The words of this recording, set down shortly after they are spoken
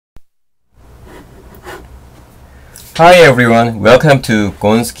Hi everyone, welcome to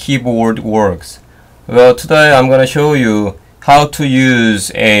Gon's Keyboard Works. Well, today I'm going to show you how to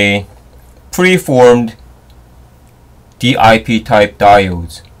use a preformed DIP type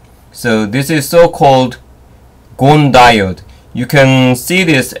diodes. So this is so-called Gon diode. You can see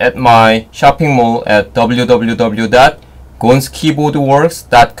this at my shopping mall at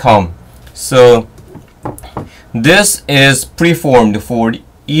www.gonskeyboardworks.com. So this is preformed for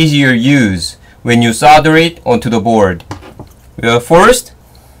easier use when you solder it onto the board. Well, first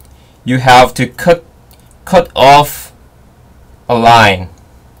you have to cut off a line.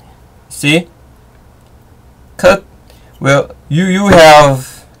 See? Cut. Well, you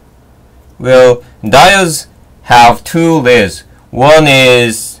have, well, diodes have two leads. One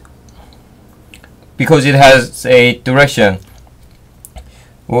is, because it has a direction,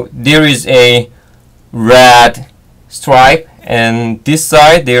 well, there is a red stripe, and this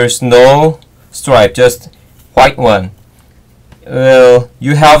side there is no stripe, just white one. Well,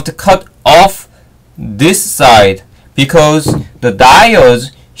 you have to cut off this side because the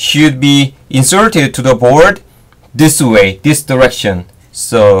diodes should be inserted to the board this way, this direction.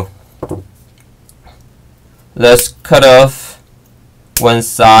 So let's cut off one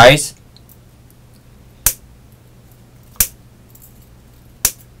side.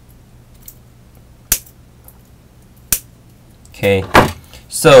 Okay,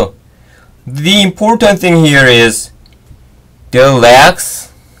 so the important thing here is the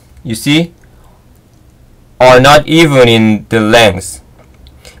legs, you see, are not even in the length,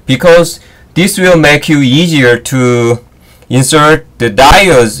 because this will make you easier to insert the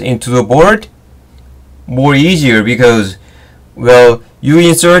diodes into the board more easier, because, well, you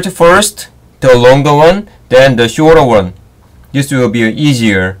insert first the longer one, then the shorter one. This will be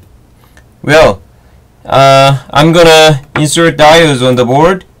easier. Well, I'm gonna insert diodes on the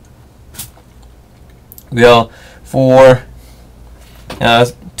board. Well, for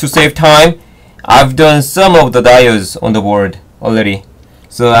to save time, I've done some of the diodes on the board already.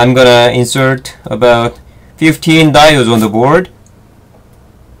 So I'm gonna insert about 15 diodes on the board.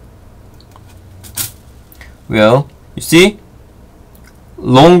 Well, you see,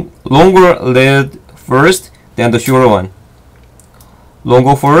 longer lead first, then the shorter one.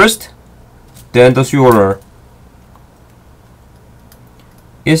 Longer first, then the shorter.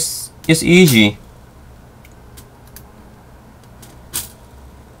 It's easy.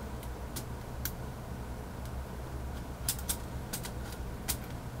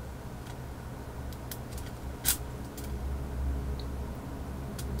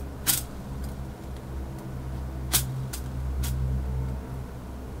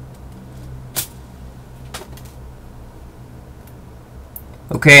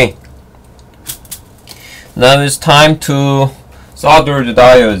 Okay, now it's time to solder the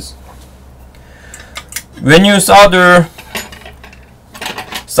diodes. When you solder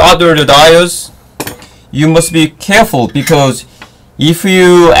the diodes, you must be careful, because if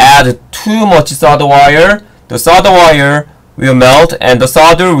you add too much solder wire, the solder wire will melt and the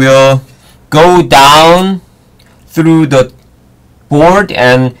solder will go down through the board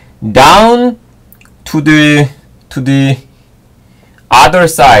and down to the other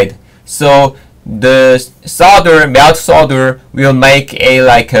side. So the melt solder will make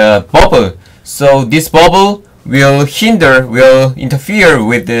like a bubble. So this bubble will interfere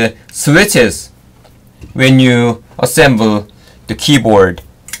with the switches when you assemble the keyboard.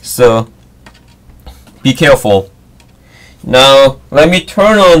 So be careful. Now let me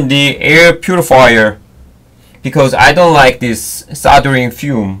turn on the air purifier, because I don't like this soldering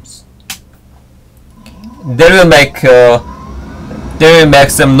fumes. They will make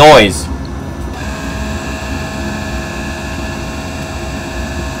some noise.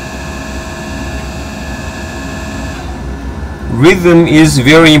 Rhythm is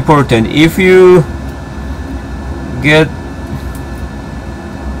very important. If you get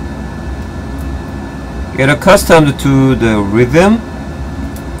accustomed to the rhythm,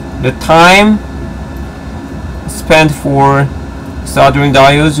 the time spent for soldering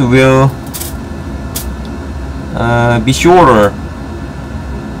diodes will be shorter.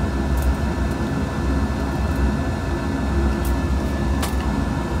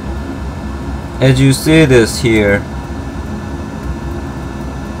 As you see this here,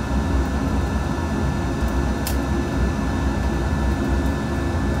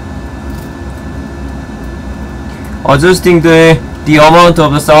 adjusting the amount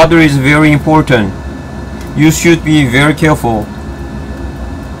of the solder is very important. You should be very careful.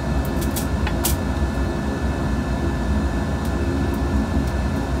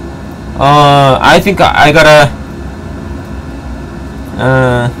 I think I gotta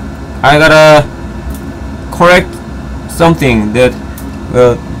correct something that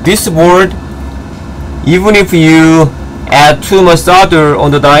this board, even if you add too much solder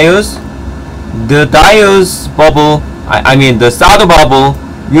on the diodes, the diodes bubble, I mean the solder bubble,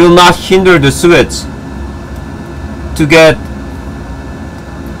 will not hinder the switch to get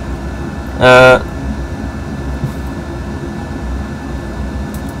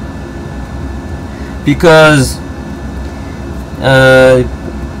because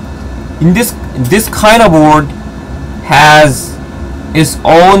in this kind of board has its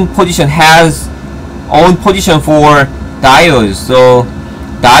own position, for diodes, so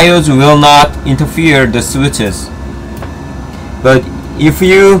diodes will not interfere the switches. But if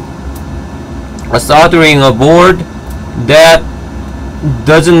you are soldering a board that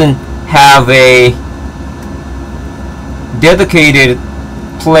doesn't have a dedicated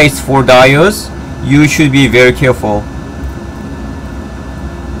place for diodes, you should be very careful.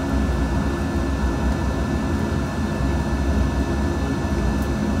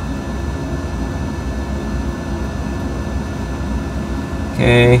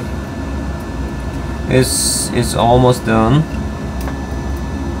 Okay, it's almost done.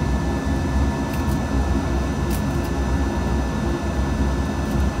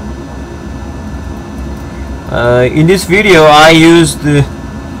 In this video, I used a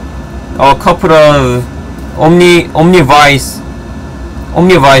couple of omnivices,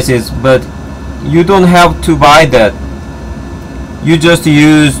 but you don't have to buy that. You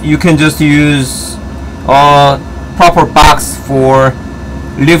can just use a proper box for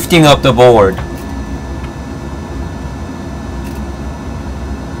lifting up the board.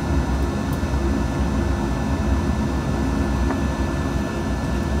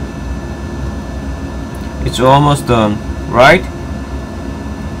 It's almost done, right?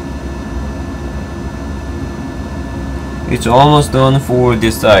 It's almost done for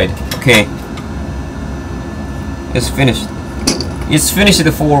this side. Okay, it's finished. It's finished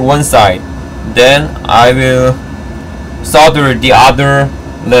for one side. Then I will solder the other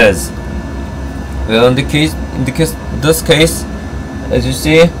leads. Well, in this case, as you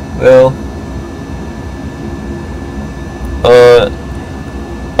see, well,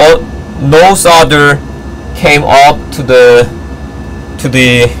 no solder came up to the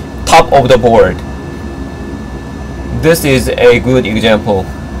top of the board. This is a good example.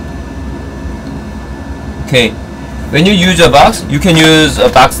 Okay, when you use a box, you can use a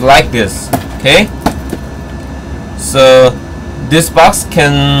box like this. Okay, so this box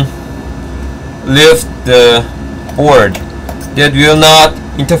can lift the board. That will not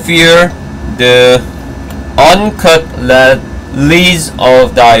interfere the uncut leads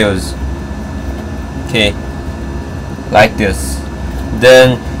of diodes. Okay, like this.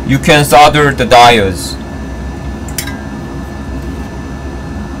 Then you can solder the diodes.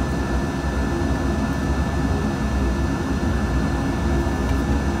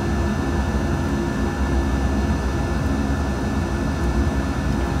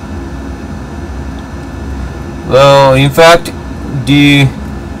 Well, in fact, the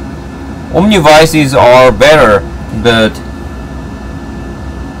omnivices are better, but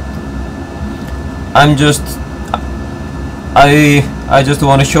I just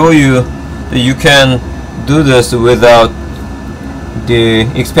want to show you that you can do this without the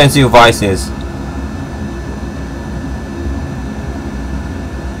expensive vices.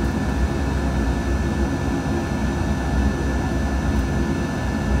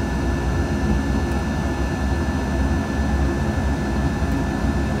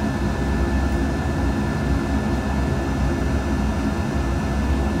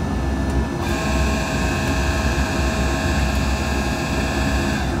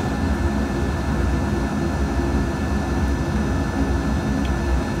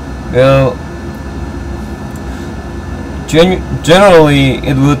 Well, generally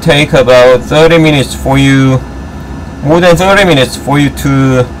it will take about 30 minutes for you, more than 30 minutes for you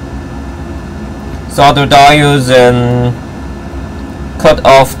to solder diodes and cut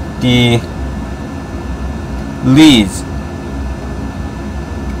off the leads.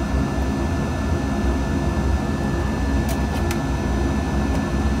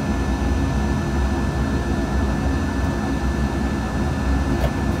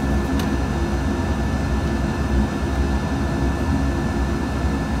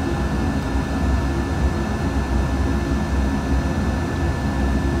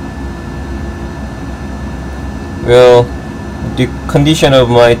 Well, the condition of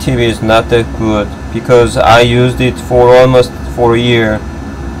my TV is not that good because I used it for almost a year.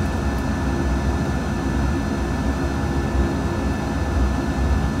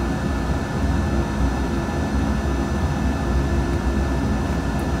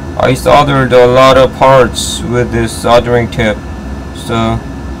 I soldered a lot of parts with this soldering tip, so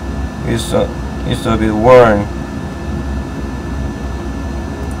it's a bit worn.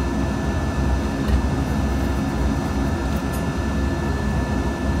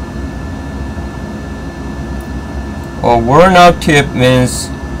 A worn out tip means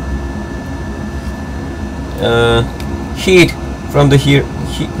heat from the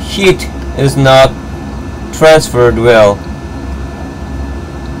heat is not transferred well.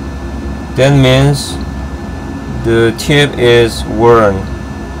 That means the tip is worn.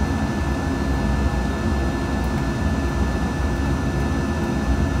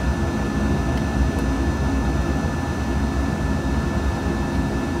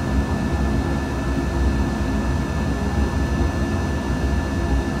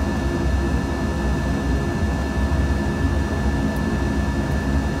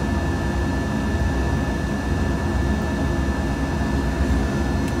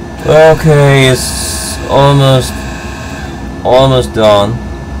 Okay, it's almost done.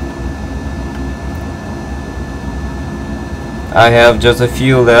 I have just a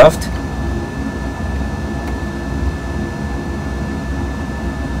few left.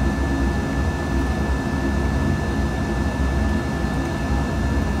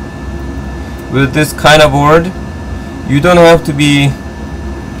 With this kind of board, you don't have to be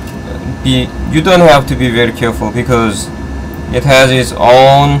very careful, because it has its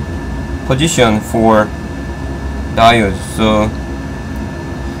own position for diodes, so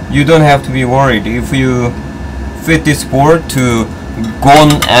you don't have to be worried if you fit this board to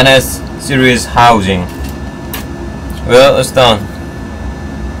GON NS series housing. Well, it's done.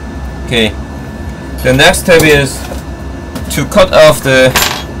 Okay, the next step is to cut off the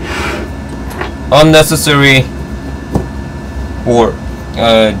unnecessary, or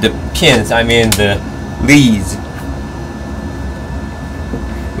the pins, I mean the leads.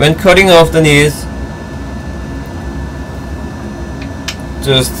 When cutting off the leads,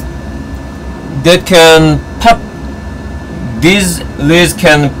 just that can pop. These leads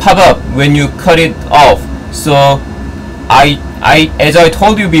can pop up when you cut it off. So as I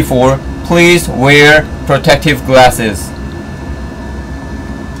told you before, please wear protective glasses.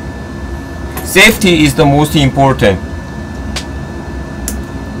 Safety is the most important.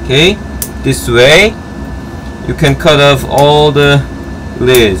 Okay, this way you can cut off all the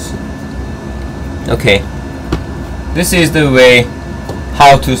leads. Okay, this is the way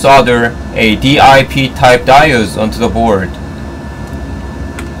how to solder a DIP type diodes onto the board.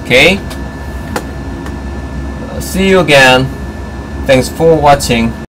 Okay, see you again. Thanks for watching.